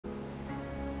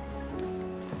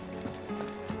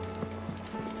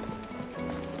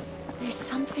There's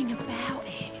something about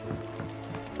it.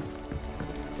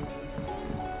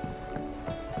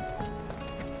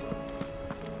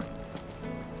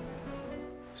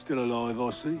 Still alive, I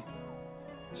see.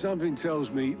 Something tells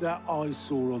me that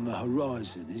eyesore on the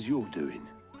horizon is your doing.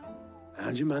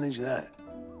 How'd you manage that?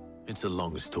 It's a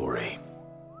long story.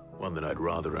 One that I'd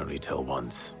rather only tell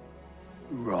once.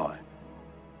 Right.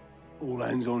 All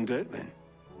hands on deck, then.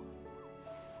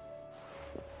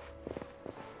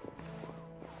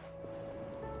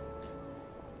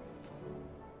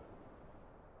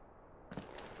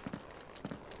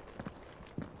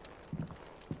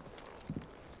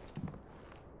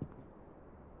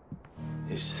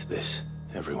 Is this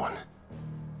everyone?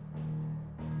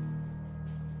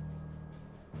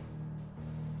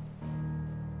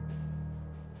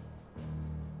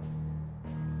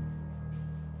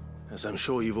 As I'm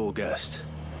sure you've all guessed,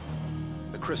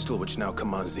 the crystal which now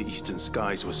commands the eastern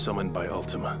skies was summoned by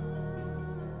Ultima.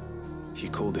 He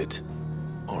called it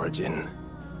Origin.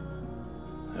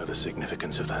 Though the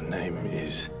significance of that name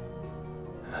is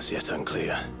as yet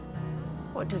unclear.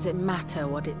 What does it matter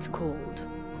what it's called?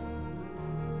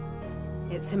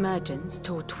 Its emergence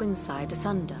tore Twinside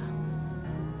asunder,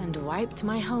 and wiped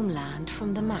my homeland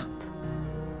from the map.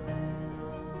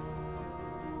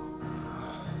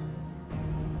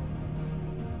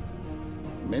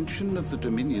 Mention of the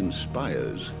Dominion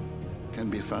Spires can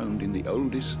be found in the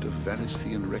oldest of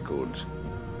Valisthian records.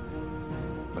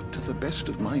 But to the best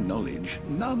of my knowledge,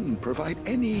 none provide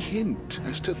any hint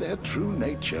as to their true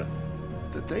nature.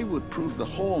 That they would prove the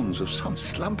horns of some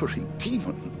slumbering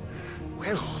demon.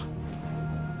 Well...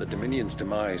 The Dominion's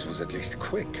demise was at least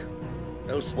quick.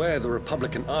 Elsewhere, the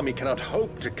Republican army cannot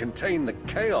hope to contain the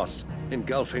chaos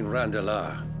engulfing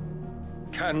Randalar.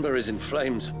 Canberra is in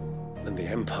flames, and the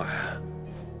Empire.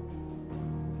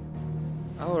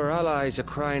 Our allies are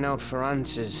crying out for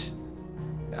answers.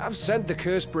 I've sent the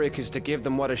Cursebreakers to give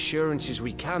them what assurances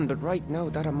we can, but right now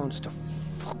that amounts to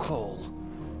fuck all.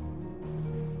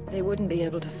 They wouldn't be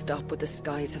able to stop what the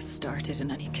skies have started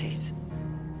in any case.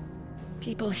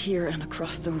 People here and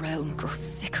across the realm grow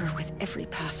sicker with every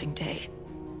passing day.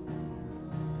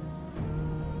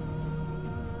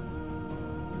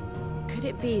 Could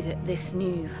it be that this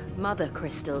new Mother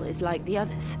Crystal is like the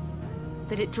others?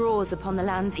 That it draws upon the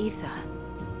land's ether?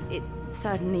 It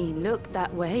certainly looked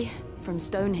that way from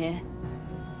stone here.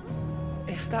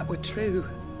 If that were true,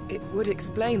 it would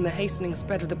explain the hastening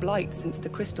spread of the Blight since the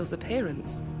crystal's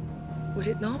appearance. Would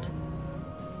it not?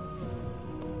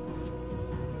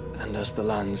 And as the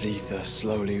land's ether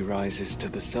slowly rises to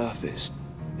the surface,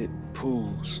 it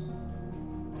pools,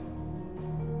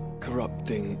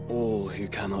 corrupting all who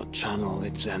cannot channel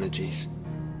its energies.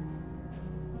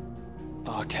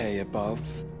 Archay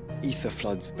above, ether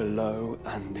floods below,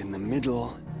 and in the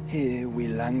middle, here we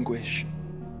languish,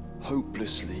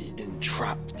 hopelessly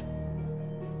entrapped.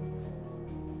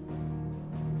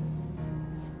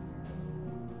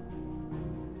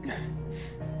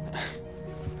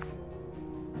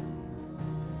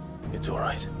 It's all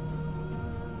right.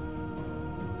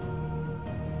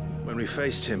 When we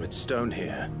faced him at Stone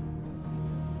here,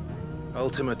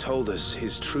 Ultima told us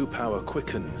his true power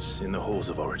quickens in the halls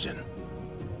of Origin.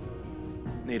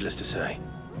 Needless to say,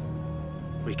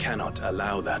 we cannot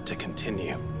allow that to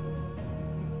continue.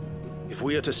 If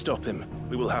we are to stop him,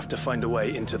 we will have to find a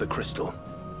way into the crystal.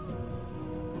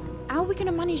 How are we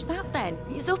gonna manage that then?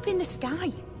 It's up in the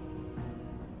sky.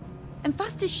 And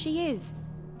fast as she is,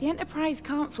 the Enterprise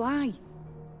can't fly.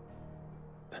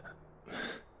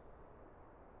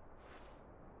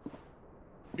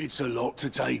 It's a lot to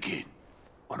take in,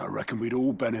 and I reckon we'd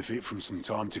all benefit from some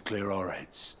time to clear our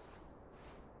heads.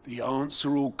 The answer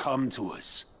will come to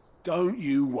us. Don't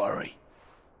you worry.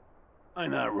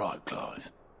 Ain't that right,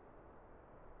 Clive?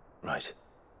 Right.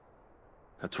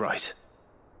 That's right.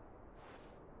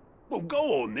 Well,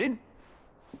 go on then.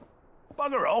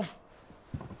 Bugger off.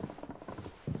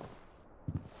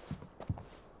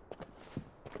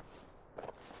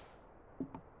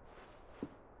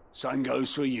 Same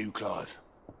goes for you, Clive.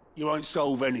 You won't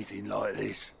solve anything like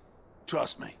this.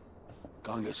 Trust me.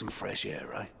 Go and get some fresh air,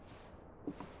 eh?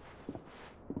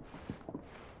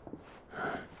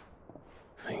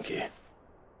 Thank you.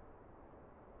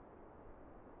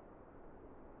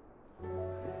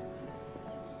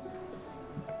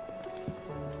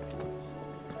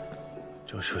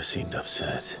 Joshua seemed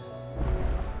upset.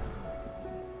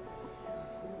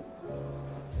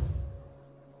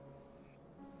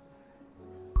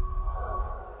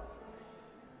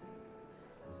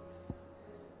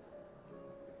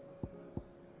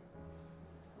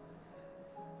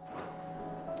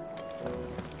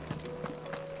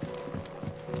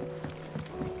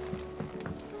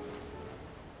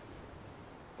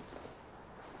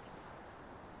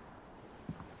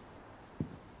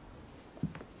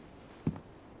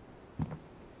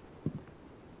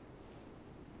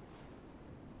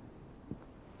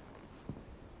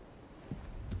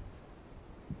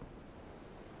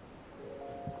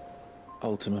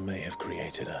 Ultima may have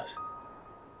created us,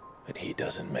 but he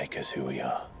doesn't make us who we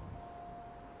are.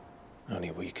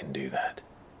 Only we can do that.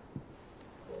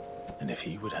 And if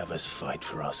he would have us fight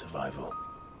for our survival,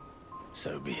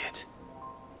 so be it.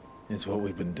 It's what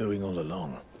we've been doing all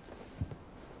along.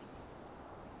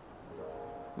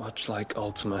 Much like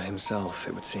Ultima himself,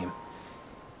 it would seem.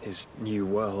 His new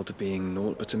world being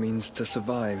naught but a means to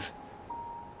survive.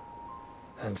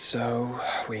 And so,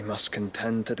 we must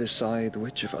contend to decide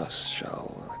which of us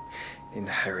shall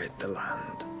inherit the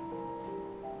land.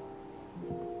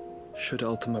 Should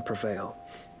Ultima prevail,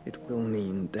 it will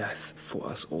mean death for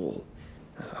us all.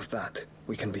 Of that,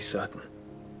 we can be certain.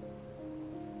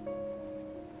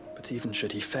 But even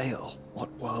should he fail,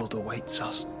 what world awaits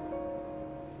us?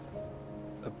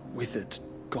 A withered,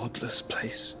 godless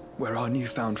place, where our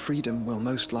newfound freedom will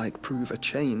most like prove a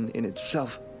chain in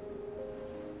itself.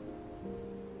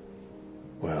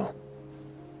 Well,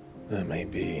 that may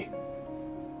be.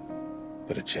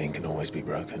 But a chain can always be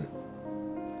broken.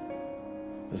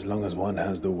 As long as one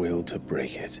has the will to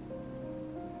break it.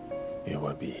 It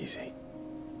won't be easy.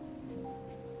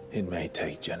 It may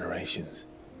take generations.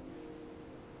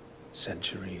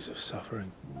 Centuries of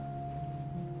suffering.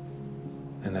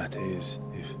 And that is,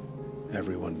 if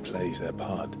everyone plays their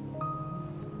part.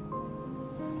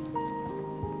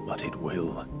 But it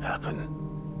will happen.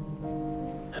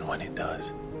 And when it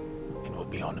does, it will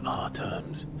be on our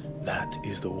terms. That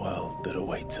is the world that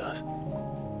awaits us.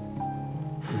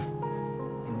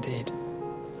 Indeed.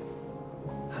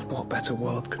 And what better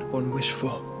world could one wish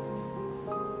for?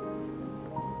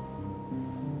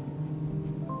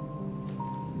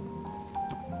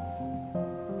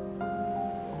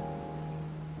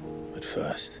 But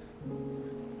first,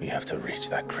 we have to reach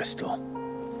that crystal.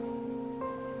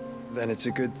 Then it's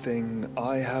a good thing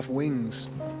I have wings.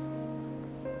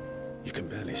 You can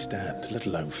barely stand, let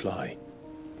alone fly.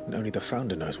 And only the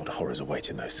Founder knows what horrors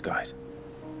await in those skies.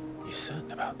 You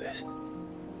certain about this?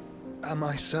 Am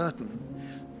I certain?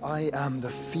 I am the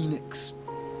Phoenix.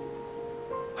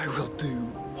 I will do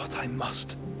what I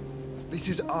must. This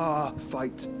is our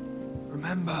fight.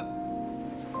 Remember?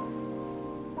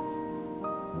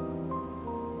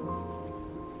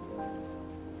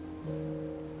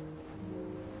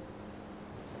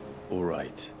 All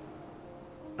right.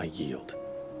 I yield.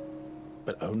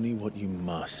 But only what you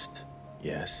must,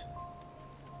 yes?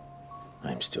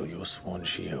 I'm still your sworn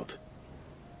shield.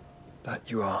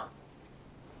 That you are.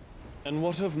 And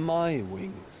what of my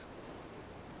wings?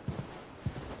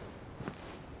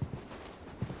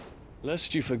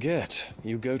 Lest you forget,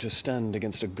 you go to stand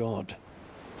against a god.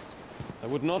 I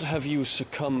would not have you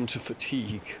succumb to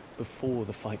fatigue before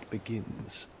the fight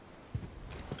begins.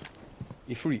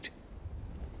 Ifrit,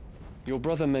 your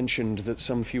brother mentioned that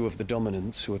some few of the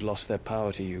dominants who had lost their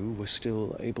power to you were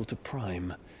still able to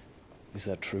prime. Is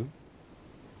that true?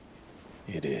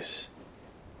 It is.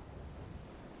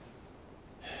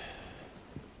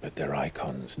 But their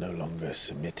icons no longer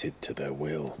submitted to their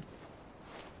will.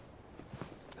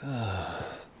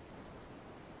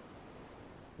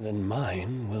 Then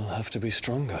mine will have to be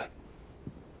stronger.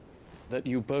 That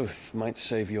you both might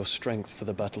save your strength for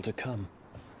the battle to come.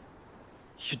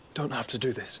 You don't have to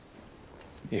do this.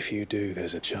 If you do,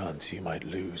 there's a chance you might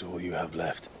lose all you have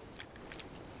left.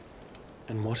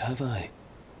 And what have I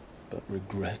but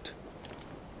regret?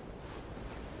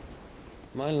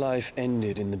 My life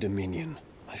ended in the Dominion.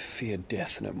 I fear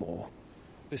death no more.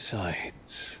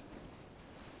 Besides,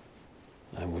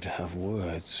 I would have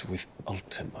words with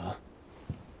Ultima.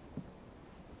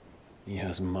 He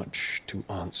has much to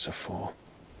answer for.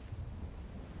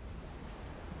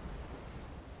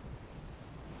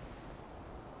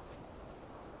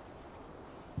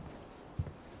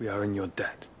 We are in your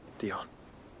debt, Dion.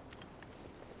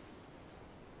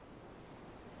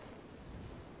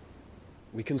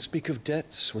 We can speak of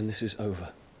debts when this is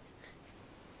over.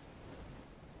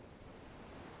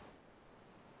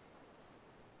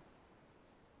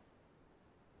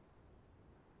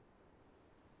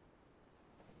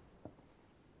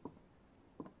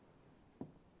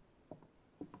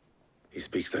 He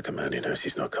speaks like a man who knows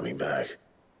he's not coming back.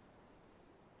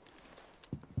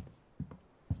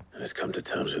 And has come to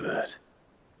terms with that.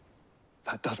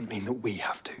 That doesn't mean that we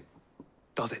have to,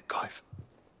 does it, Clive?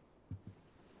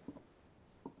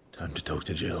 Time to talk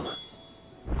to Jill.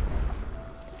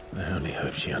 I only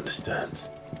hope she understands.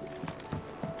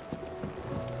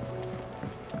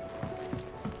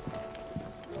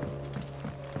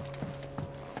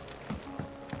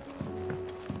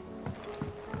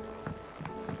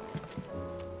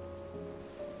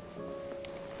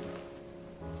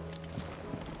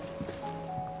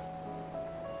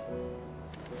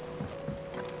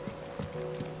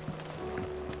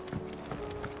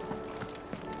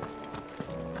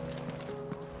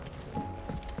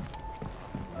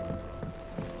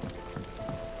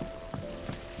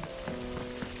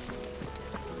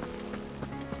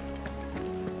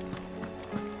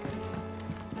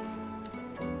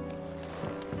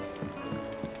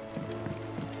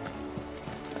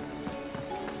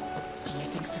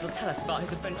 Perhaps it'll tell us about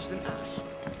his adventures in Ash.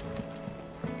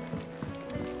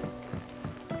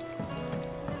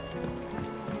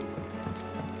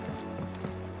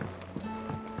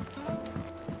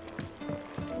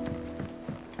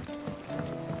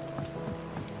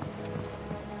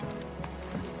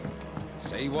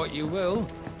 Say what you will,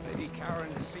 Lady Karen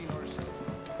has seen herself.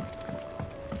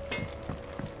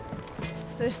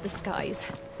 First the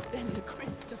skies, then the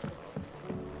crystal.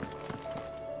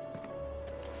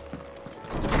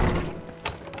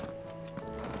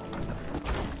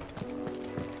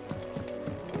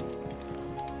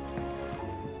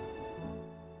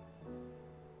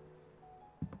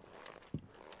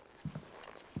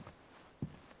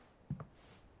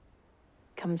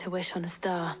 Come to wish on a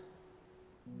star.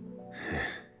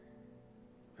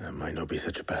 That might not be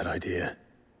such a bad idea.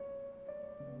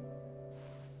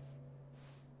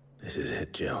 This is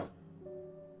it, Jill.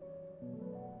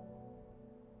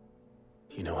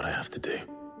 You know what I have to do.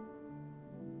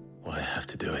 Why I have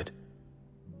to do it.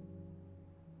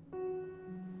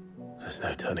 There's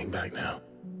no turning back now.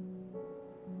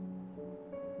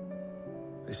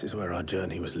 This is where our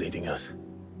journey was leading us.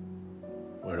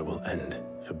 Where it will end,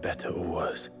 for better or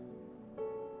worse.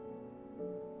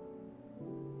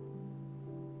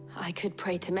 I could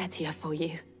pray to Metia for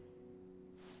you.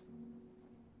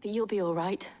 But you'll be all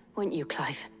right, won't you,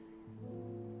 Clive?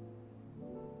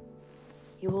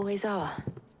 You always are.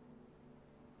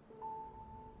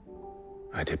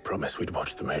 I did promise we'd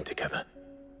watch the moon together.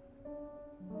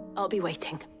 I'll be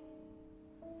waiting.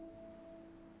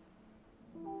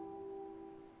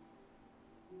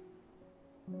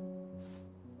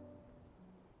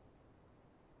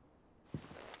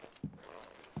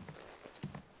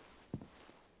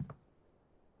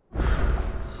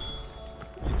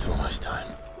 It's almost time.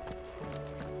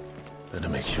 Better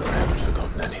make sure I haven't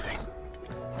forgotten anything.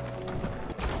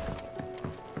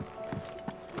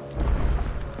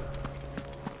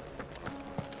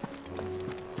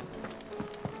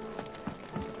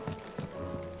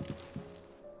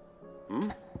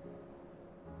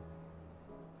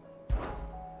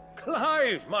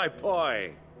 Clive, my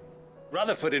boy!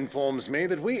 Rutherford informs me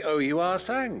that we owe you our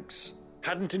thanks.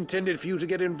 Hadn't intended for you to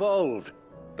get involved.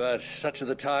 But such are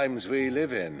the times we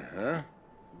live in, huh?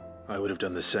 I would have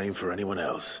done the same for anyone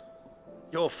else.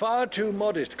 You're far too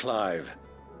modest, Clive.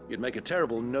 You'd make a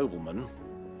terrible nobleman.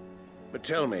 But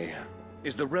tell me,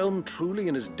 is the realm truly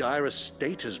in as dire a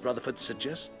state as Rutherford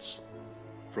suggests?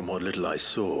 From what little I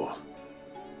saw,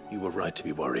 you were right to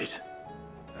be worried.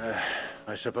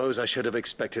 I suppose I should have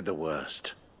expected the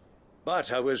worst.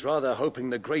 But I was rather hoping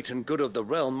the great and good of the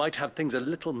realm might have things a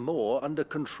little more under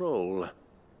control.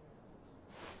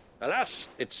 Alas,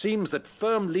 it seems that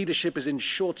firm leadership is in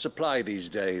short supply these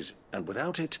days, and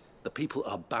without it, the people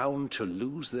are bound to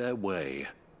lose their way.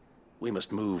 We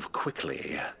must move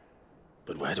quickly.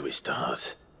 But where do we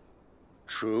start?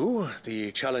 True,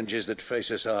 the challenges that face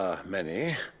us are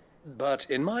many. But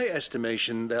in my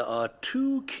estimation, there are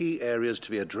two key areas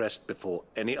to be addressed before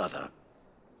any other.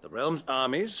 The realm's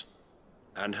armies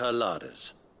and her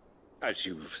larders. As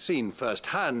you've seen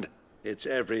firsthand, it's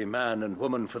every man and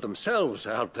woman for themselves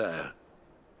out there.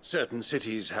 Certain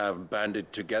cities have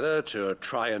banded together to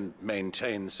try and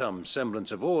maintain some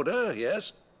semblance of order,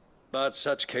 yes? But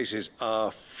such cases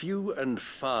are few and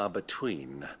far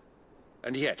between.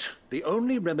 And yet, the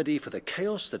only remedy for the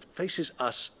chaos that faces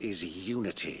us is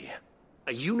unity.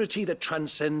 A unity that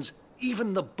transcends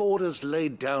even the borders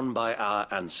laid down by our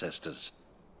ancestors.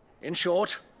 In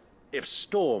short, if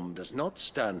Storm does not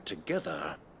stand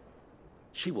together,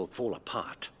 she will fall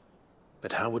apart.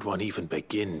 But how would one even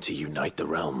begin to unite the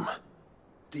realm?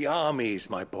 The armies,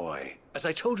 my boy. As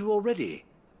I told you already,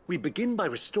 we begin by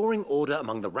restoring order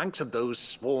among the ranks of those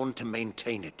sworn to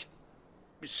maintain it.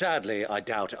 Sadly, I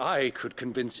doubt I could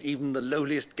convince even the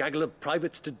lowliest gaggle of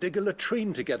privates to dig a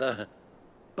latrine together.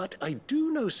 But I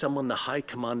do know someone the High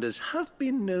Commanders have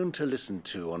been known to listen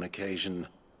to on occasion.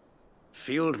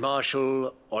 Field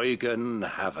Marshal Eugen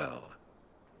Havel.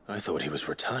 I thought he was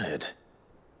retired.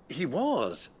 He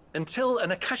was, until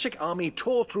an Akashic army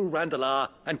tore through Randalar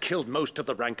and killed most of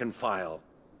the rank and file.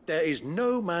 There is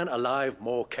no man alive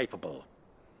more capable.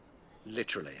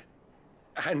 Literally.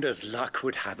 And as luck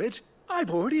would have it,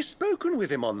 I've already spoken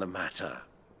with him on the matter.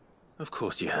 Of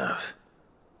course you have.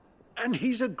 And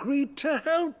he's agreed to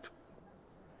help.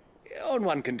 On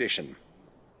one condition.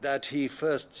 That he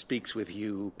first speaks with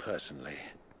you personally.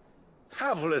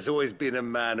 Havel has always been a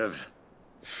man of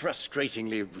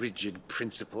frustratingly rigid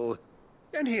principle,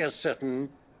 and he has certain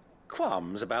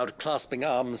qualms about clasping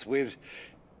arms with,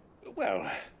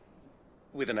 well,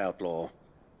 with an outlaw.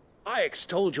 I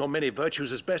extolled your many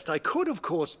virtues as best I could, of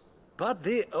course, but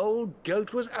the old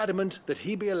goat was adamant that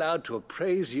he be allowed to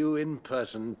appraise you in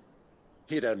person.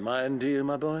 You don't mind, do you,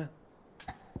 my boy?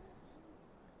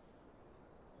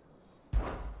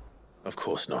 Of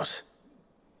course not.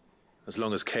 As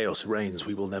long as chaos reigns,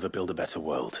 we will never build a better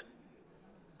world.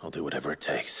 I'll do whatever it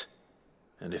takes.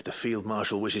 And if the Field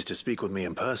Marshal wishes to speak with me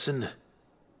in person,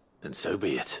 then so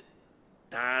be it.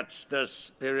 That's the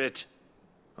spirit.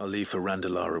 I'll leave for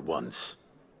Randalar at once.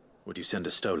 Would you send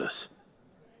a Stolas?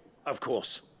 Of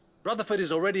course. Rutherford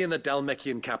is already in the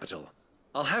Dhalmekian capital.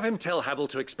 I'll have him tell Havel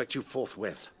to expect you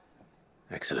forthwith.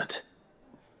 Excellent.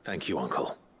 Thank you,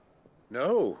 Uncle.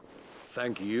 No,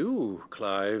 thank you,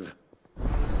 Clive.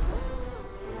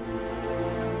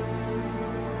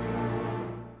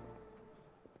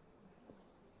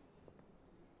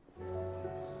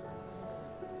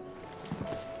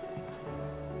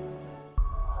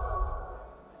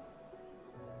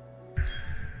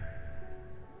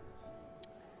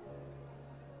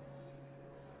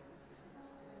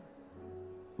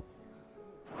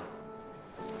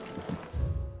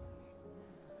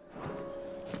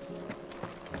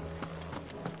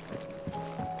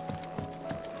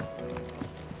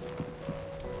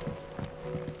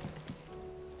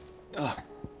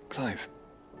 Clive.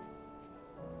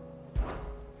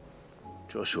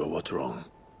 Joshua, what's wrong?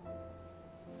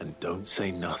 And don't say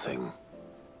nothing.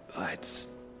 It's...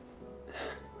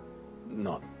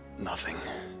 not nothing.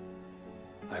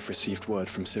 I've received word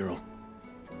from Cyril.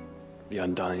 The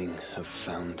Undying have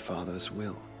found Father's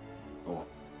will. Or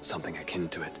something akin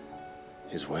to it.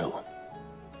 His will?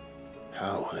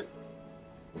 How?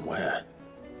 Where?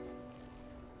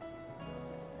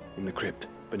 In the crypt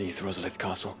beneath Rosalith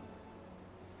Castle.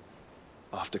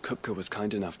 After Kupka was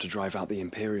kind enough to drive out the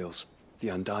Imperials, the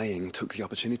Undying took the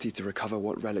opportunity to recover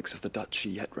what relics of the Duchy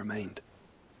yet remained.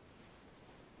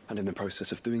 And in the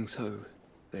process of doing so,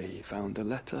 they found a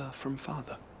letter from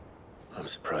Father. I'm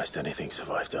surprised anything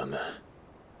survived down there.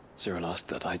 Cyril asked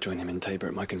that I join him in Tabor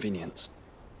at my convenience.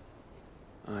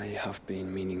 I have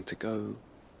been meaning to go,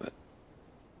 but...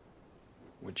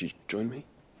 would you join me?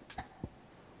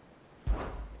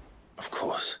 Of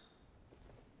course.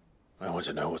 I want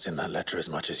to know what's in that letter as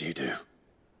much as you do.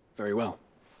 Very well.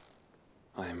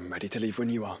 I am ready to leave when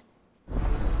you are.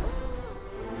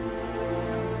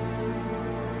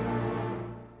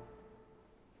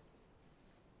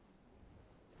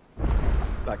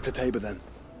 Back to Tabor then.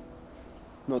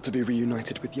 Not to be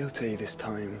reunited with Yote this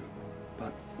time,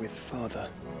 but with Father.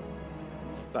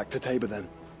 Back to Tabor then.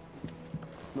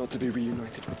 Not to be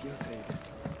reunited with Yote this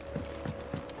time.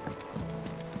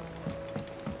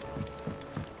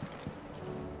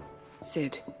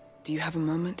 Cid, do you have a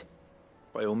moment?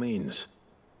 By all means.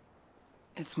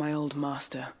 It's my old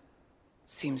master.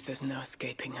 Seems there's no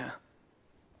escaping her.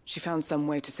 She found some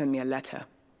way to send me a letter.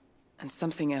 And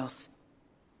something else.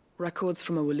 Records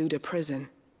from a Waluda prison.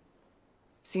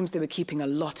 Seems they were keeping a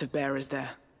lot of bearers there.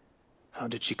 How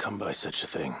did she come by such a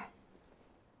thing?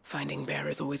 Finding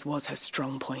bearers always was her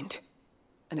strong point.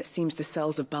 And it seems the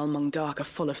cells of Balmung Dark are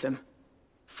full of them.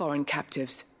 Foreign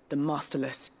captives, the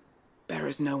masterless.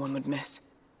 Bearers no one would miss.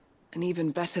 And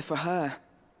even better for her,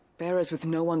 bearers with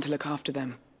no one to look after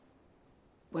them.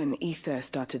 When Ether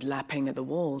started lapping at the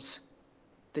walls,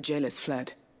 the jailers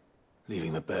fled.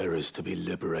 Leaving the bearers to be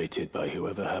liberated by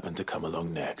whoever happened to come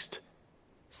along next.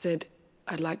 Cid,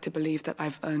 I'd like to believe that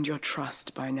I've earned your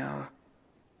trust by now.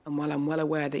 And while I'm well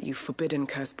aware that you've forbidden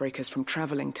Cursebreakers from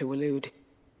traveling to Waloed,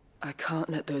 I can't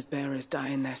let those bearers die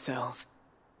in their cells.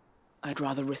 I'd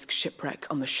rather risk shipwreck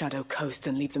on the Shadow Coast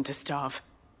than leave them to starve.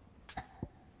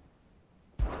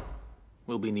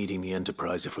 We'll be needing the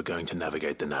Enterprise if we're going to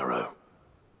navigate the Narrow.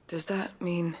 Does that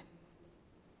mean...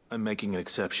 I'm making an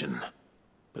exception,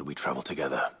 but we travel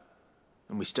together.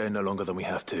 And we stay no longer than we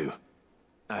have to.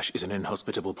 Ash is an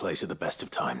inhospitable place at the best of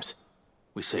times.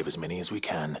 We save as many as we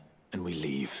can, and we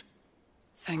leave.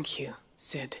 Thank you,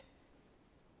 Cid.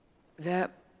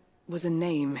 There was a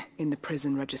name in the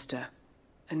prison register.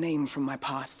 A name from my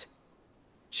past.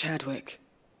 Chadwick.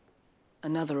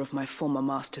 Another of my former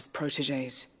master's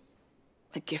protégés.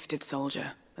 A gifted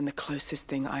soldier, and the closest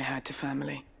thing I had to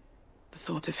family. The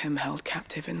thought of him held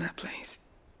captive in that place.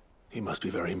 He must be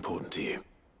very important to you.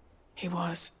 He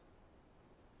was.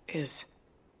 Is.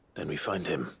 Then we find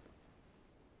him.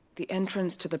 The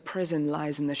entrance to the prison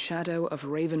lies in the shadow of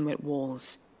Ravenwit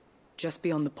Walls, just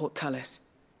beyond the portcullis.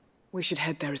 We should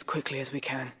head there as quickly as we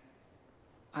can.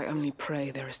 I only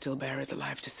pray there are still bearers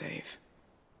alive to save.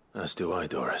 As do I,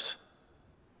 Doris.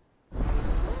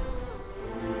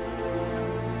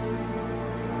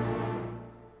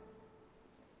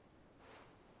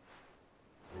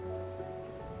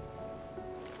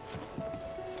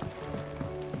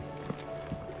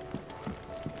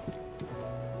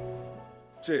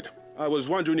 Cid, I was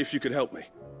wondering if you could help me.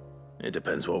 It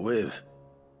depends what with.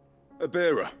 A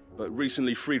bearer, but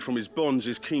recently freed from his bonds,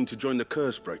 is keen to join the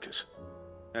Cursebreakers.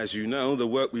 As you know, the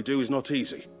work we do is not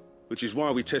easy, which is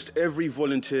why we test every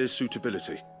volunteer's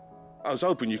suitability. I was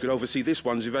hoping you could oversee this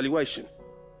one's evaluation.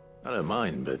 I don't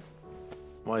mind, but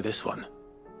why this one?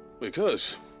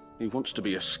 Because he wants to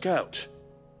be a scout.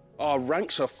 Our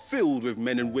ranks are filled with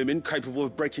men and women capable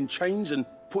of breaking chains and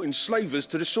putting slavers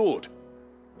to the sword.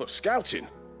 But scouting,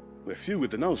 we're few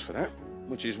with the nose for that,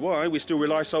 which is why we still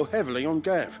rely so heavily on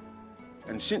Gav.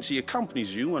 And since he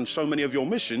accompanies you on so many of your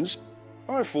missions,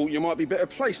 I thought you might be better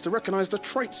placed to recognize the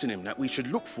traits in him that we should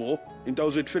look for in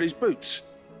those who'd fill his boots.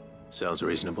 Sounds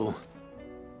reasonable.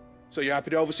 So you're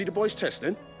happy to oversee the boys' test,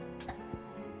 then?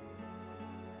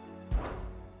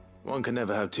 One can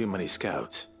never have too many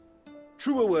scouts.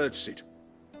 Truer words, Cid.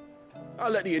 I'll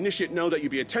let the initiate know that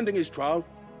you'll be attending his trial,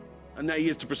 and that he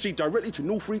is to proceed directly to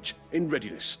Northreach in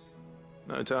readiness.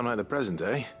 No time like the present,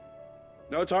 eh?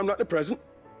 No time like the present.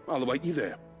 I'll await you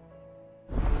there.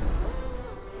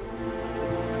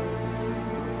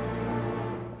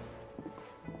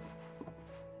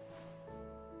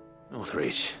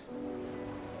 Northreach.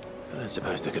 I don't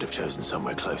suppose they could have chosen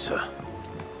somewhere closer.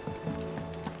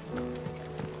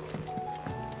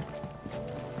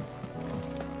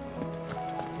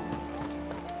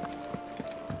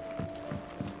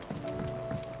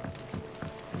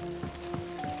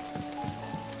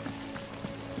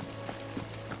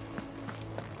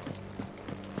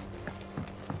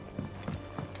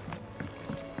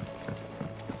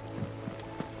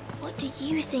 What do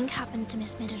you think happened to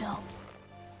Miss Midadol?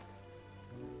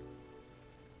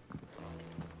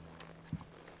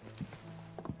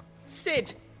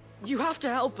 Cid, you have to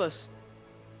help us.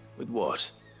 With what?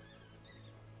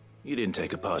 You didn't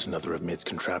take apart another of Mid's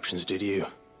contraptions, did you?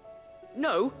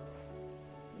 No.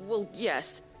 Well,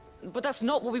 yes, but that's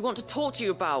not what we want to talk to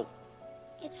you about.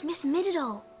 It's Miss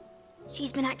Midadol.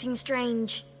 She's been acting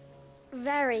strange.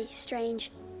 Very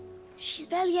strange. She's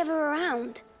barely ever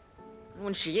around.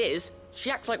 When she is,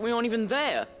 she acts like we aren't even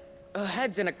there. Her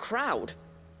head's in a crowd.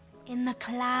 In the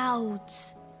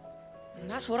clouds.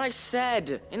 That's what I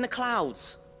said. In the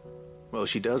clouds. Well,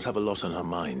 she does have a lot on her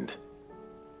mind.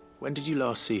 When did you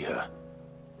last see her?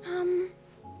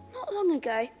 Not long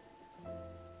ago.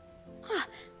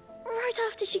 Right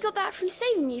after she got back from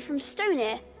saving you from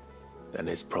Stoneir. Then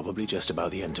it's probably just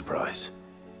about the Enterprise.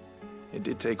 It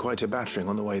did take quite a battering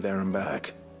on the way there and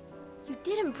back. You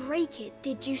didn't break it,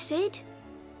 did you, Cid?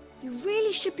 You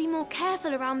really should be more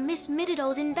careful around Miss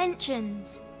Midadol's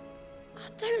inventions.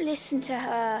 Don't listen to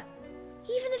her.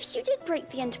 Even if you did break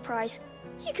the Enterprise,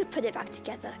 you could put it back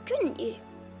together, couldn't you?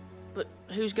 But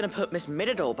who's gonna put Miss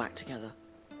Midadol back together?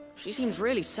 She seems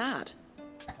really sad.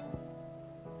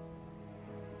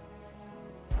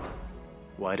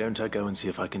 Why don't I go and see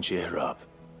if I can cheer her up?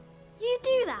 You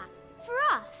do that? For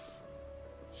us?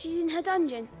 She's in her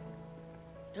dungeon.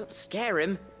 Don't scare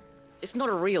him. It's not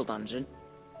a real dungeon.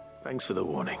 Thanks for the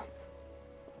warning.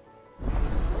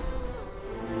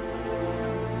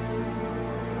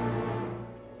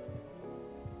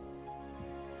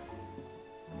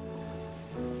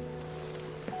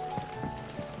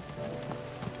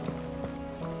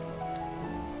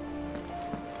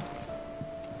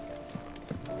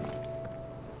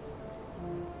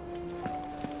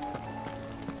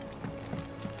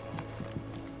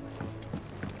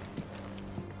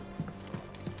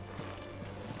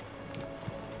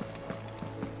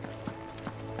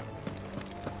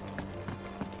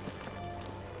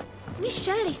 Miss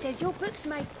Shirley says your books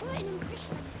made quite an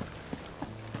impression.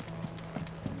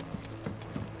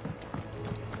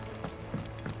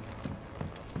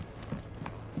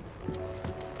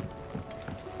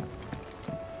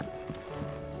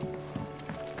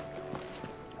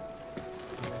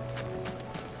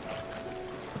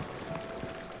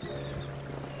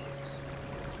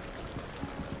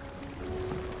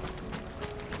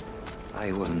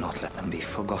 I will not let them be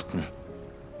forgotten.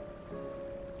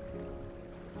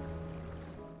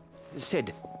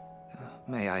 Cid,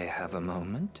 may I have a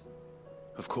moment?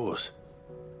 Of course.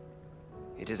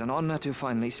 It is an honor to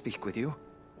finally speak with you.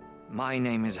 My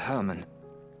name is Herman.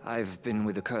 I've been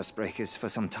with the Cursebreakers for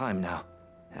some time now,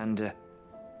 and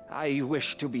I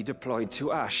wish to be deployed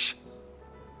to Ash.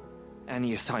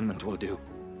 Any assignment will do.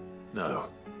 No.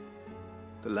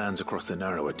 The lands across the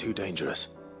Narrow are too dangerous.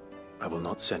 I will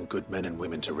not send good men and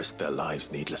women to risk their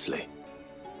lives needlessly.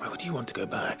 Why would you want to go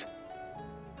back?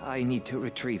 I need to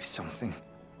retrieve something.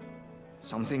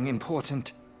 Something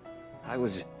important. I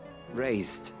was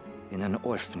raised in an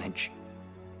orphanage.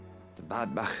 The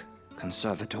Badbach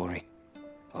Conservatory.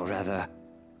 Or rather,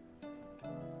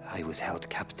 I was held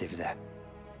captive there.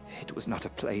 It was not a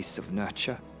place of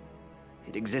nurture.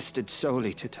 It existed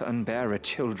solely to turn bearer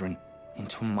children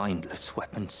into mindless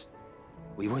weapons.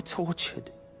 We were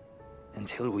tortured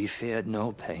until we feared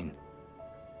no pain.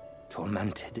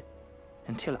 Tormented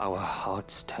until our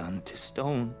hearts turned to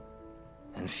stone.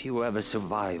 And few ever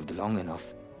survived long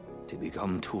enough to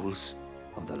become tools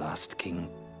of the last king.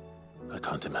 I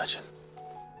can't imagine.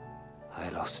 I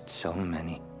lost so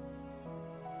many.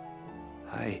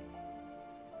 I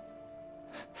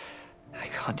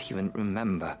can't even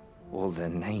remember all their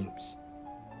names.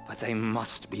 But they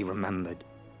must be remembered.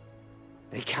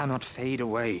 They cannot fade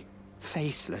away,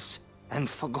 faceless and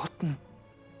forgotten.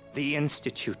 The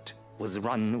Institute was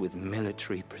run with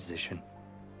military precision.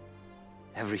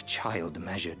 Every child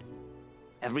measured,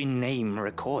 every name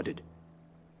recorded,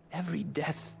 every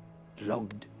death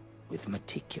logged with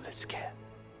meticulous care.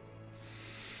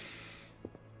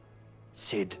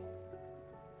 Cid,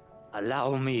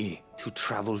 allow me to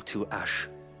travel to Ash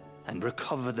and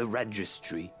recover the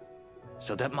registry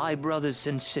so that my brothers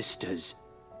and sisters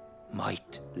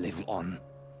might live on.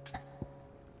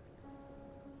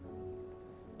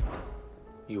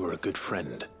 You are a good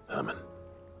friend, Herman.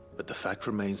 But the fact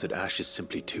remains that Ash is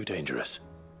simply too dangerous.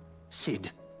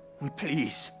 Cid,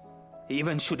 please.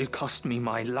 Even should it cost me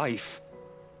my life.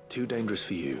 Too dangerous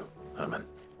for you, Herman.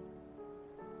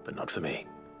 But not for me.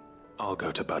 I'll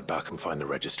go to Bad Bach and find the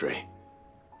registry.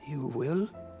 You will?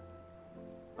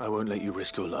 I won't let you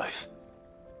risk your life.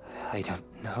 I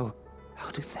don't know how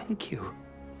to thank you.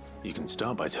 You can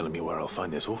start by telling me where I'll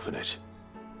find this orphanage.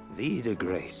 Vie de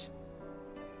Grace.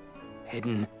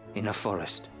 Hidden in a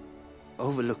forest,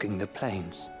 overlooking the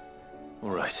plains.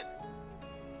 All right.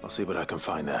 I'll see what I can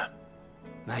find there.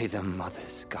 May the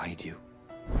mothers guide you.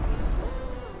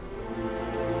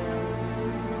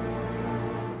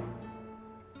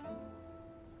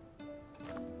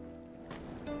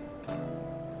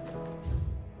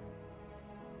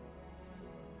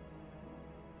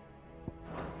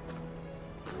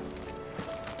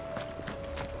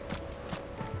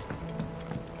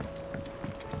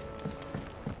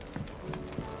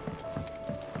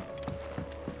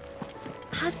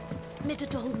 Has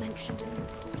Midadol mentioned a new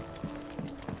pool?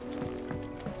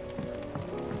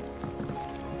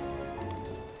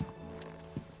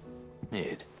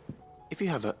 Mid, if you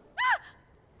have a...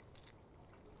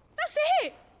 That's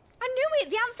it! I knew it!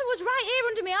 The answer was right here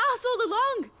under my arse all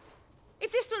along!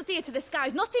 If this doesn't steer to the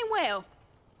skies, nothing will!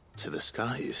 To the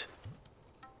skies?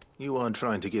 You aren't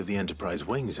trying to give the Enterprise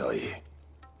wings, are you?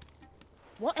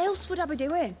 What else would I be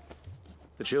doing?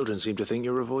 The children seem to think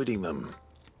you're avoiding them.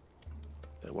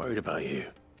 They're worried about you.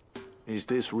 Is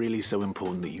this really so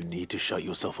important that you need to shut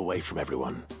yourself away from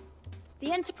everyone?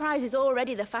 The Enterprise is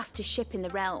already the fastest ship in the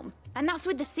realm, and that's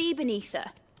with the sea beneath her.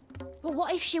 But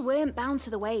what if she weren't bound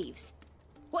to the waves?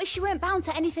 What if she weren't bound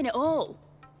to anything at all?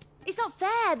 It's not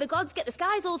fair. The gods get the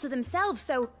skies all to themselves,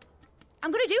 so I'm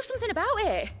gonna do something about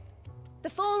it. The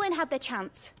Fallen had their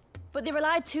chance, but they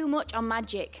relied too much on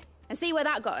magic. And see where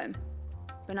that got them?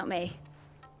 But not me.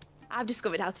 I've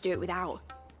discovered how to do it without.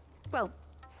 Well,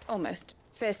 almost.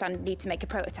 First, I need to make a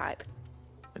prototype.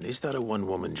 And is that a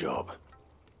one-woman job?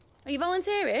 Are you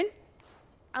volunteering?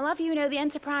 I'll have you know the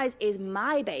Enterprise is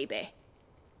my baby.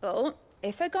 But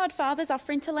if a godfather's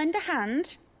offering to lend a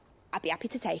hand, I'd be happy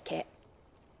to take it.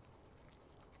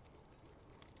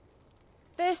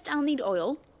 First, I'll need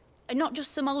oil, and not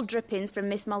just some old drippings from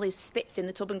Miss Molly's spits in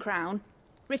the Tub and Crown.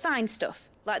 Refined stuff,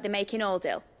 like they make in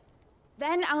Ordil.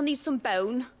 Then I'll need some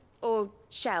bone, or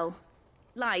shell.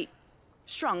 Light,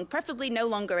 strong, preferably no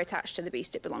longer attached to the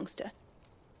beast it belongs to.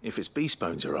 If it's beast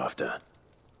bones you're after,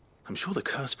 I'm sure the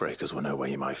Cursebreakers will know where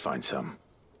you might find some.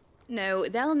 No,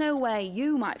 they'll know where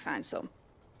you might find some.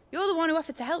 You're the one who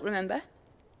offered to help, remember?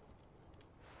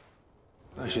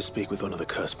 I should speak with one of the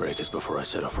Cursebreakers before I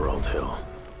set off for Old Hill.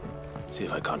 See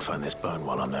if I can't find this bone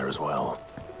while I'm there as well.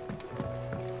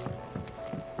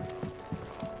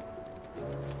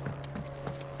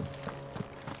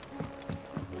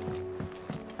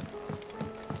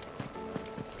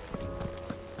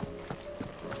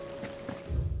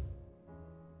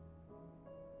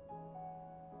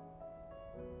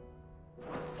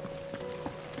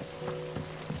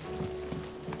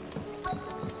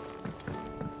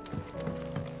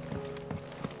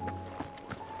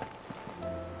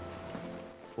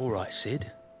 All right,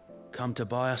 Cid. Come to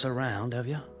buy us around, have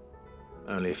you?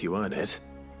 Only if you earn it.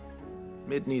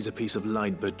 Mid needs a piece of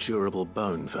light but durable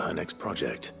bone for her next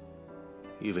project.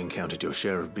 You've encountered your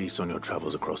share of beasts on your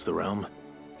travels across the realm.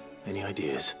 Any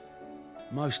ideas?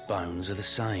 Most bones are the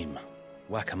same.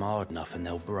 Whack 'em hard enough and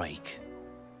they'll break.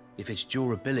 If it's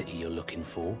durability you're looking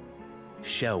for,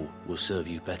 shell will serve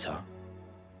you better.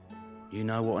 You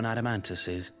know what an adamantus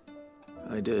is?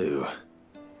 I do.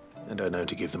 And I know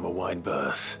to give them a wide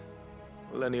berth.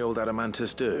 Will any old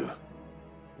adamantus do?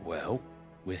 Well,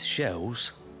 with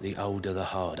shells, the older the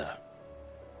harder.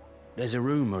 There's a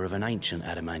rumour of an ancient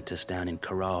adamantus down in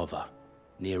Karava,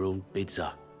 near Ul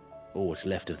Bidza. Or what's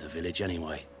left of the village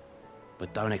anyway.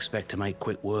 But don't expect to make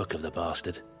quick work of the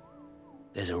bastard.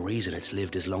 There's a reason it's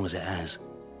lived as long as it has.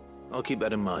 I'll keep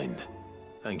that in mind.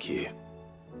 Thank you.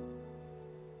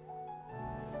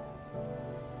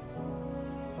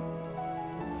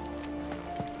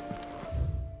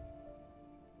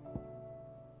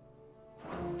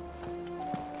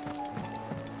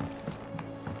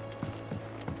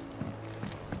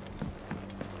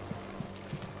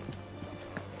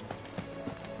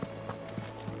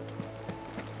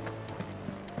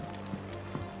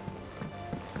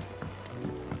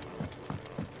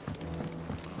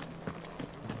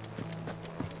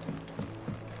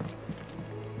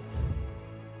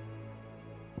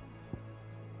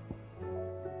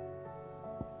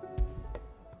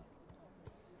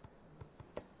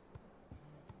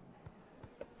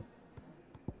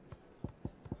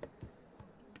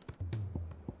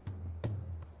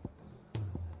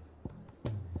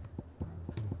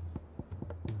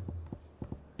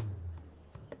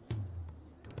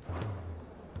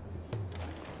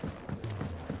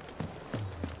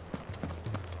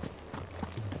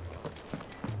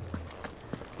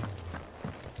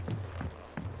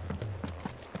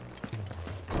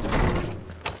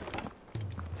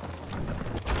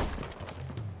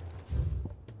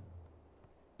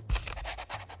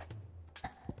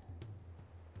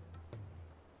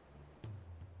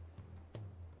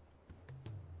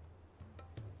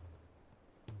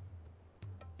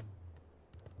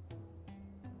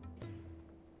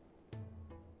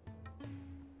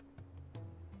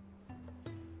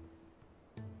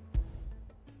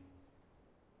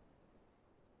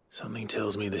 Something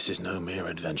tells me this is no mere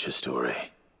adventure story.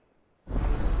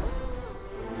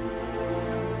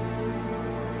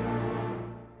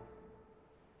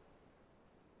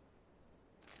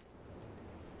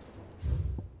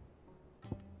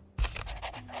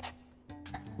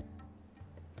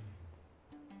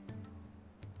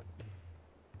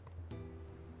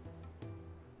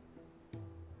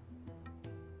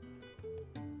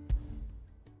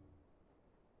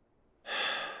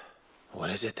 What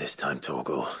is it this time,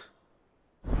 Torgal?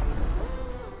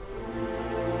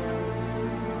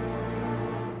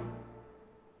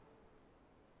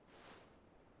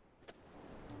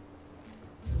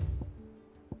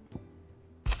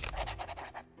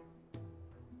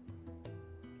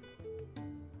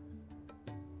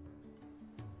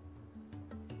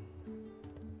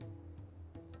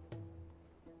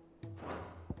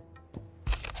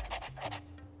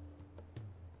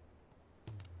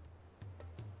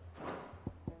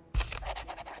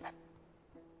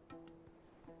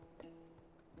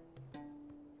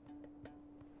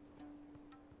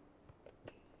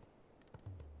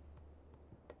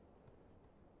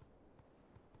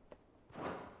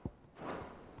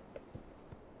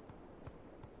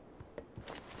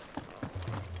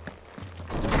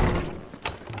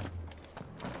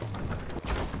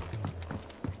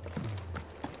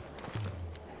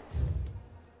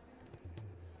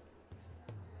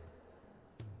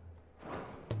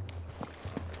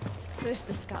 First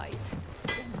the skies.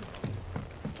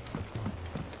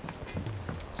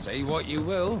 Say what you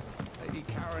will, Lady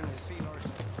Karen has seen our...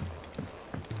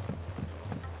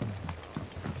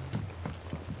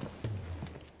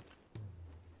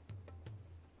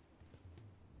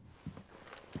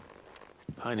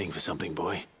 Pining for something,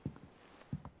 boy.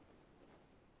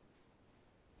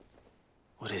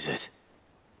 What is it?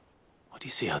 What do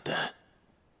you see out there?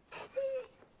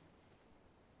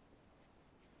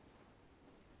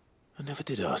 I never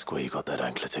did ask where you got that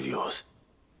anklet of yours.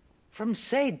 From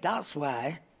Sid, that's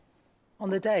why. On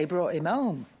the day he brought him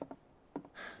home.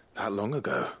 That long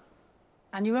ago?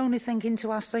 And you're only thinking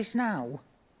to ask this now?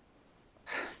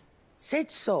 Sid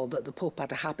saw that the pup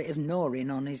had a habit of gnawing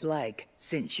on his leg,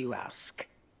 since you ask.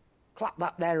 Clap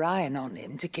that there iron on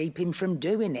him to keep him from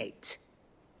doing it.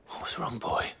 What was wrong,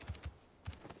 boy?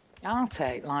 I'll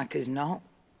take like as not.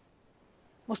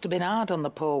 Must have been hard on the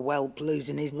poor whelp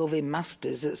losing his loving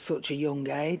masters at such a young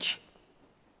age.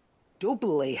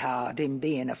 Doubly hard in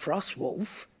being a frost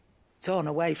wolf, torn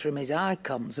away from his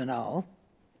icons and all.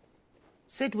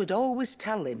 Sid would always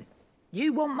tell him,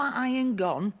 you want that iron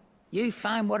gone, you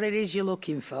find what it is you're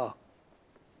looking for.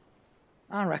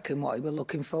 I reckon what he was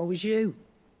looking for was you.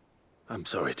 I'm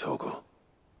sorry, Torgal.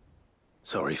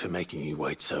 Sorry for making you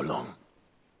wait so long.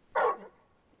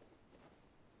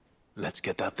 Let's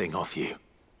get that thing off you.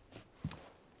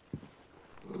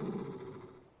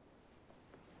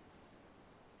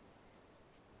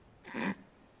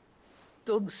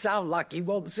 Doesn't sound like he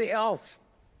wants it off.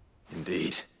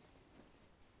 Indeed.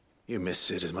 You miss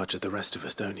Sid as much as the rest of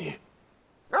us, don't you?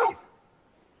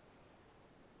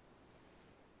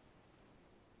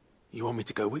 You want me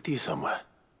to go with you somewhere?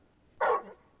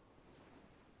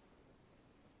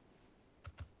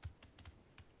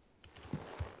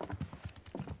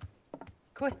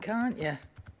 Quick, aren't you?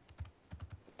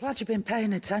 Glad you've been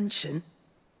paying attention.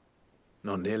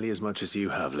 Not nearly as much as you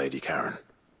have, Lady Karen.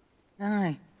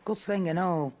 Aye, good thing and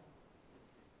all.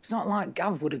 It's not like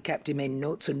Gav would have kept him in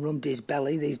nuts and rubbed his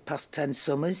belly these past 10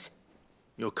 summers.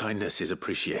 Your kindness is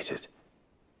appreciated.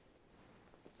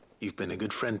 You've been a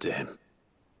good friend to him.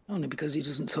 Only because he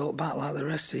doesn't talk back like the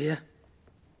rest of you.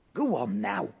 Go on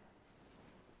now.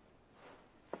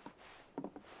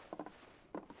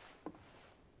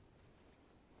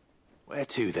 Where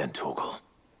to then, Torgal?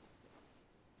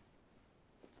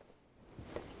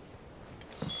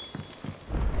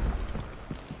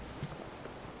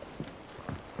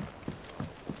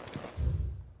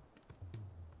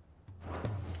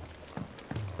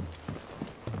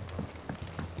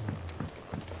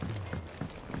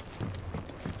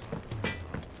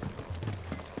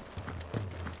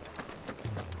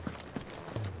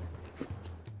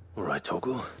 All right,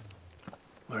 Torgal.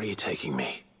 Where are you taking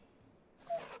me?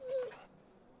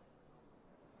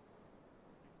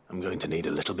 I'm going to need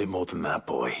a little bit more than that,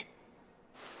 boy.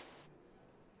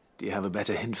 Do you have a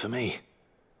better hint for me?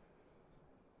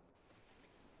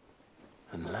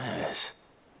 Unless...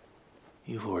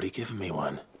 you've already given me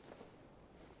one.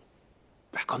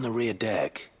 Back on the rear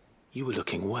deck, you were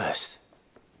looking west,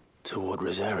 toward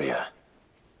Rosaria.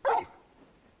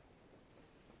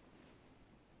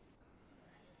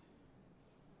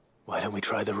 Why don't we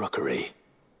try the rookery?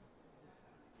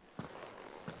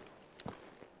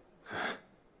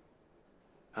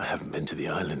 I haven't been to the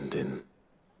island in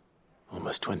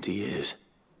almost 20 years.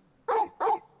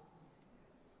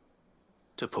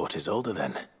 To Port Isolde,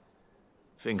 then.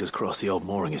 Fingers crossed the old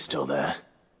mooring is still there.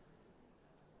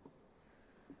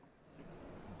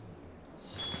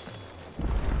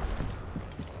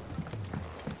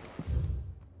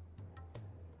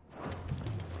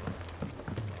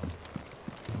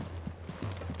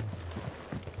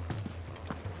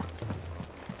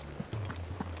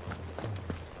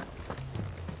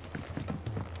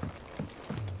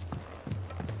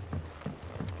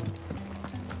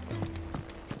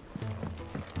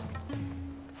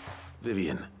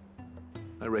 Vivian,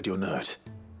 I read your note,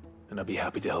 and I'd be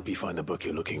happy to help you find the book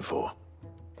you're looking for.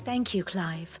 Thank you,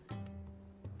 Clive.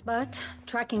 But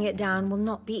tracking it down will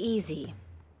not be easy.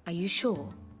 Are you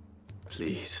sure?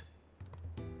 Please.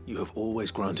 You have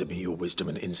always granted me your wisdom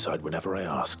and insight whenever I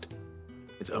asked.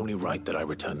 It's only right that I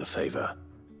return the favor.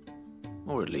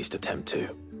 Or at least attempt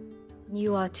to.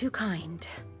 You are too kind.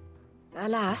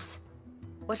 Alas,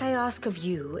 what I ask of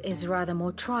you is rather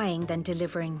more trying than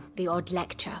delivering the odd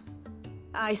lecture.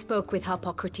 I spoke with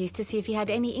Harpocrates to see if he had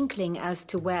any inkling as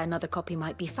to where another copy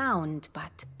might be found,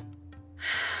 but...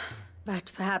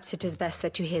 But perhaps it is best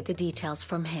that you hear the details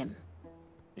from him.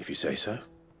 If you say so.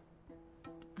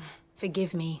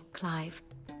 Forgive me, Clive,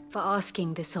 for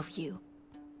asking this of you.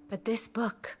 But this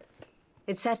book,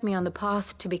 it set me on the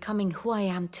path to becoming who I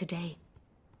am today.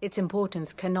 Its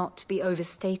importance cannot be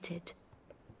overstated.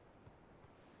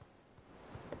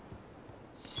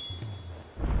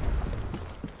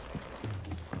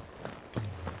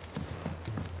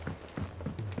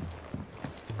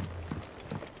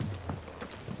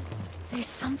 There's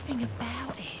something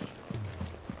about it.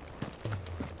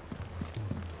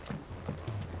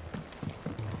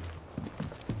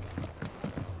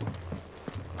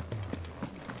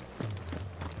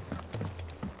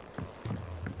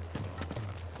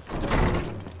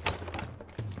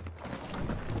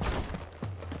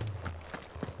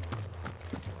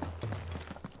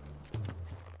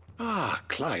 Ah,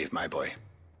 Clive, my boy.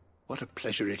 What a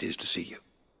pleasure it is to see you.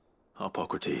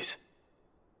 Harpocrates.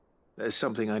 There's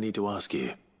something I need to ask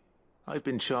you. I've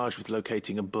been charged with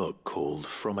locating a book called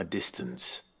From a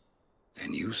Distance.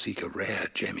 Then you seek a rare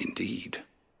gem indeed.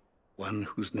 One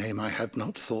whose name I had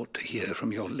not thought to hear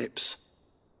from your lips.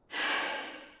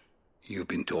 You've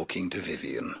been talking to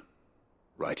Vivian.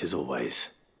 Right as always.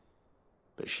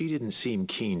 But she didn't seem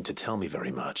keen to tell me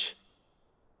very much.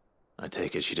 I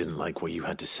take it she didn't like what you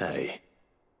had to say.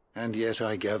 And yet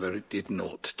I gather it did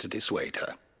naught to dissuade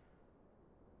her.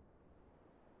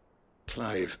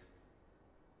 Clive,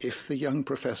 if the young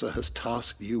professor has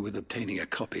tasked you with obtaining a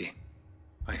copy,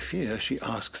 I fear she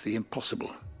asks the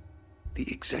impossible. The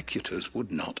executors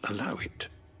would not allow it.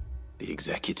 The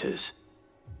executors?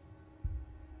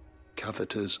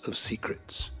 Coveters of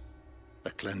Secrets.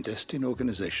 A clandestine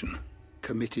organization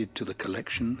committed to the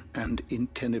collection and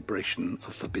intenebration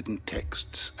of forbidden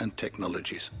texts and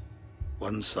technologies.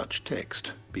 One such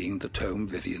text being the tome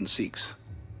Vivian seeks,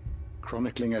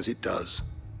 chronicling as it does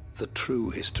the true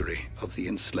history of the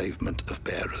enslavement of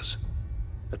bearers.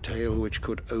 A tale which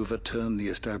could overturn the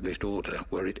established order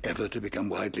were it ever to become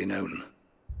widely known.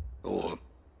 Or,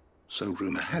 so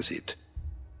rumor has it.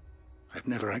 I've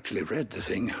never actually read the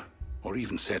thing, or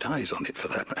even set eyes on it for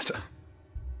that matter.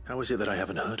 How is it that I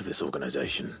haven't heard of this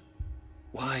organization?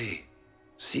 Why,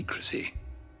 secrecy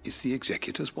is the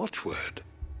Executor's watchword.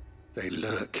 They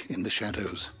lurk in the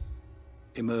shadows,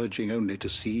 emerging only to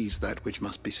seize that which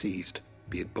must be seized,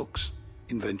 be it books,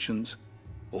 inventions,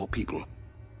 or people,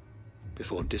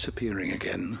 before disappearing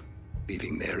again,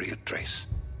 leaving nary a trace.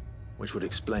 Which would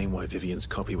explain why Vivian's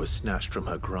copy was snatched from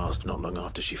her grasp not long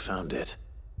after she found it.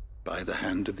 By the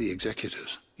hand of the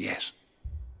Executors, yes.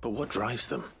 But what drives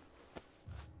them?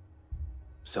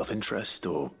 Self-interest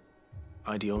or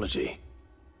ideology?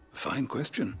 A fine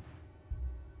question.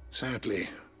 Sadly,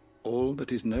 all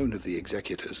that is known of the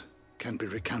Executors can be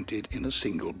recounted in a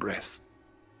single breath.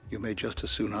 You may just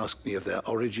as soon ask me of their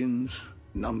origins,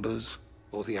 numbers,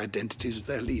 or the identities of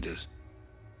their leaders.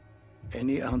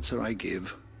 Any answer I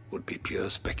give would be pure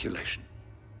speculation.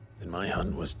 Then my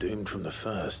hunt was doomed from the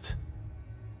first.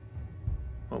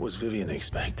 What was Vivian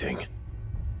expecting?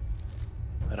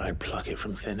 That I'd pluck it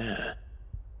from thin air?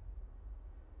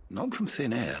 Not from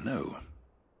thin air, no.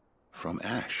 From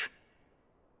ash.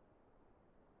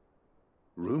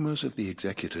 Rumors of the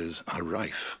Executors are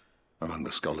rife among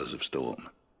the scholars of Storm,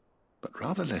 but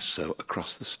rather less so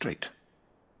across the Strait.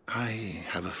 I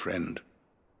have a friend.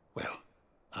 Well,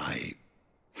 I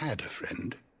had a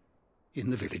friend in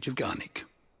the village of Garnik,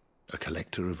 a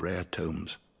collector of rare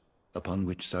tomes, upon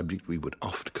which subject we would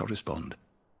oft correspond.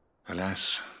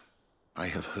 Alas, I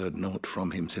have heard naught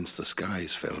from him since the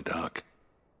skies fell dark.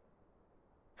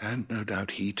 And no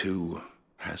doubt he too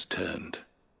has turned.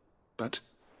 But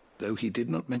though he did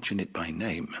not mention it by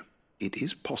name, it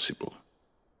is possible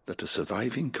that a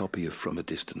surviving copy of From a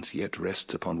Distance yet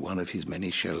rests upon one of his many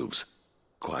shelves,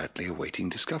 quietly awaiting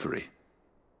discovery.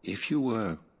 If you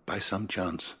were, by some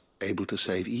chance, able to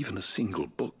save even a single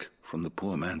book from the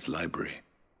poor man's library,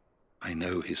 I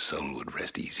know his soul would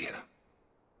rest easier.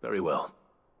 Very well.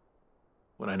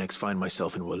 When I next find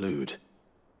myself in Waloed,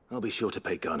 I'll be sure to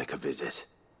pay Garnik a visit.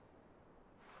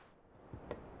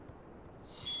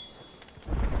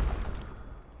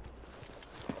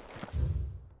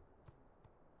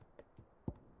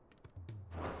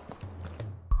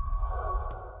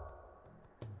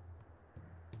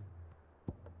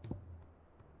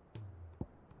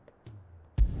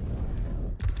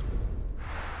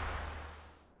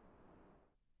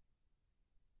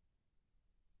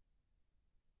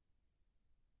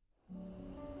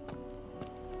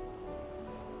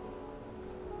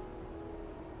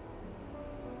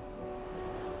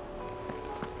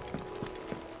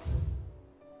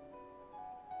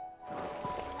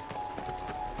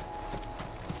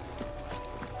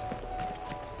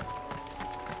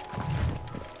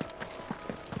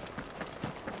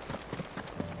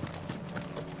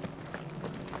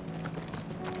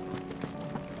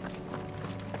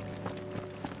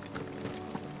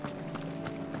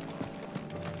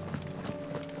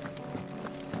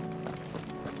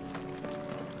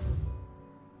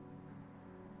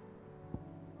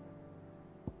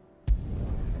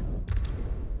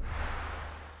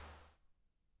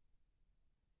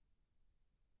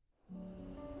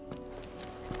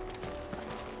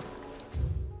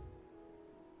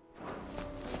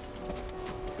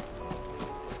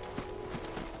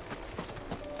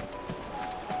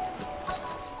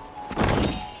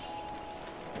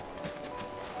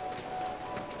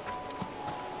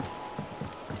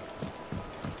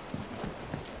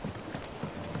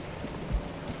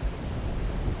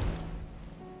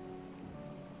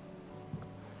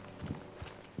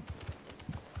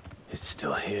 It's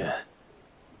still here.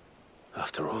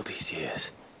 After all these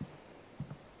years.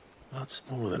 A lot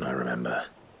smaller than I remember.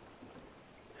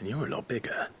 And you're a lot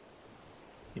bigger.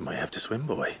 You might have to swim,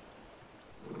 boy.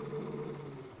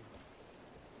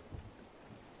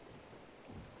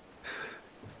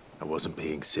 I wasn't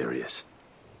being serious.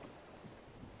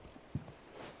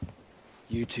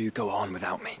 You two go on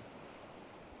without me.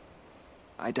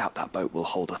 I doubt that boat will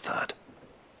hold a third.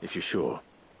 If you're sure,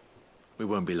 we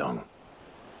won't be long.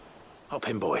 Hop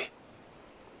in, boy.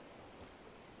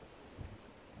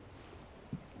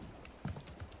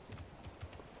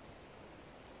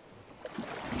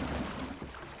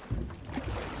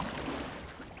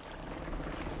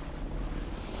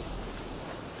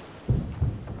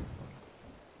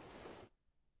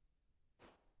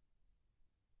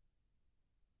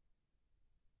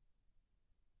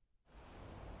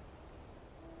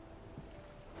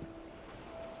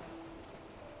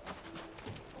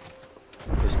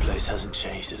 place hasn't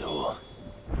changed at all.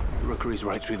 The rookery's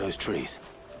right through those trees.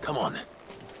 Come on.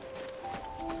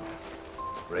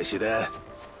 Race you there?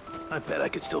 I bet I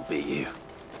could still beat you.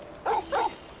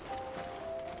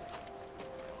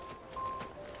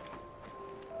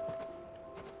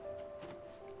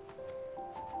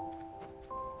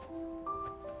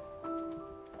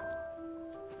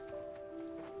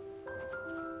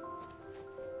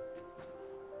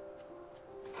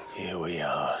 Here we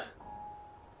are.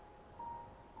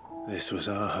 This was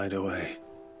our hideaway.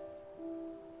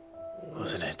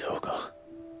 Wasn't it, Torgal?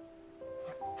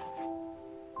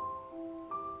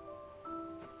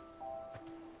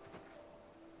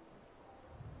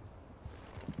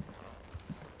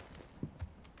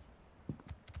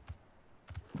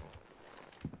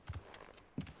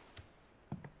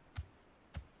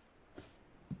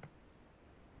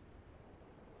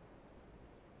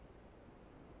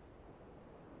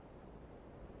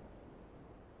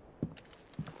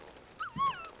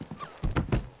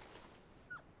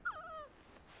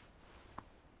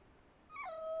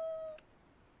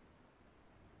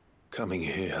 Coming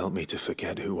here helped me to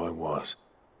forget who I was.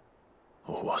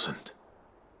 Or wasn't.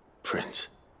 Prince,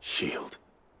 shield.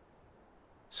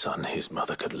 Son his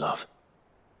mother could love.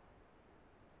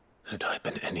 Had I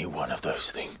been any one of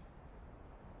those things?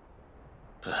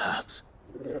 Perhaps.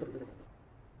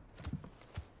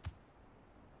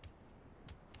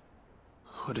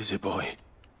 What is it, boy?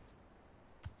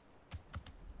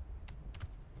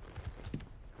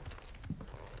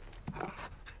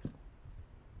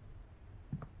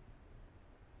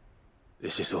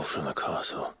 This is all from the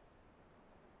castle.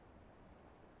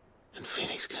 And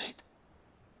Phoenix Gate.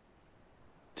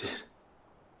 Did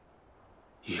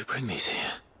you bring these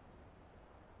here?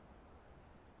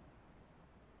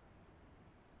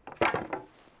 My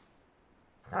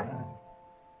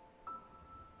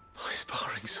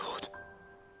sparring sword.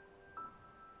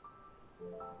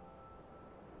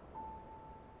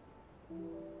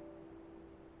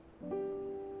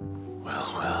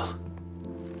 Well, well.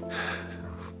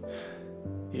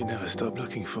 You never stopped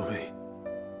looking for me,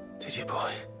 did you,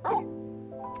 boy?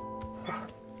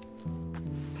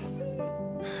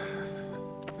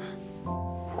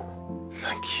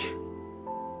 Thank you,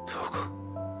 Torgal.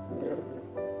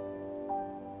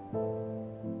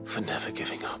 For never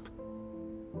giving up.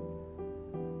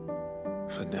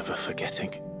 For never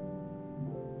forgetting.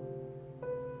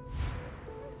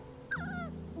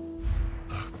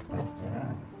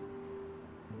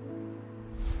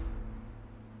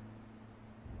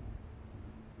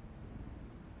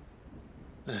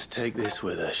 Let's take this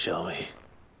with us, shall we?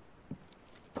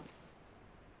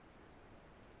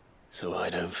 So I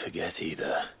don't forget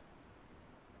either.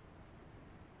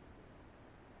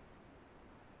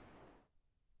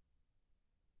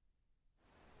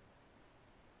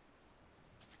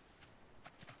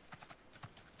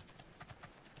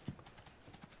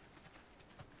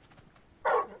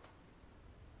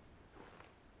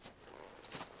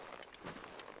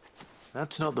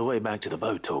 That's not the way back to the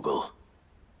boat, Torgal.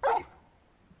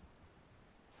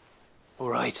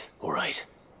 All right.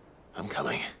 I'm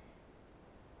coming.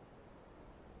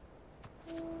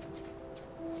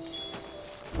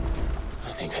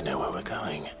 I think I know where we're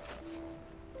going.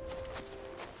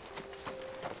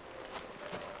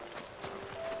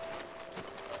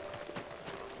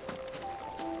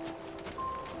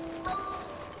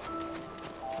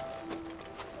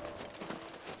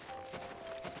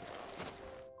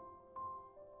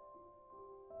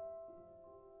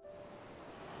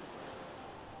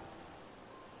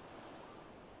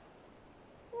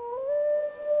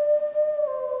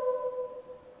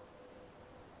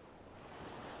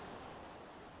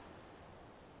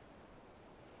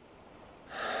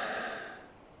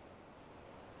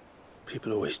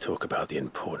 People always talk about the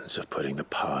importance of putting the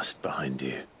past behind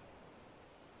you.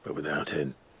 But without it,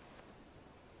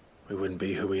 we wouldn't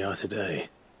be who we are today.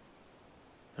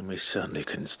 And we certainly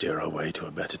couldn't steer our way to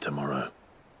a better tomorrow.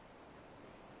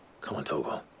 Come on,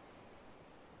 Torgal.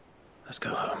 Let's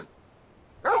go home.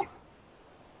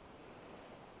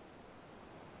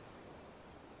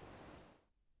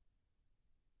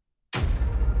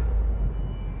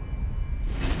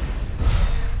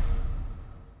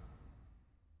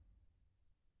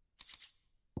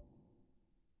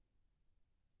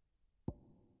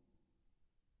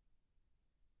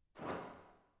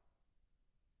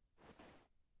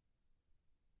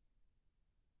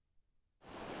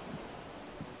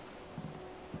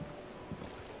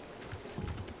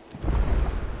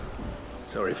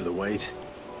 Sorry for the wait.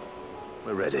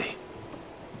 We're ready.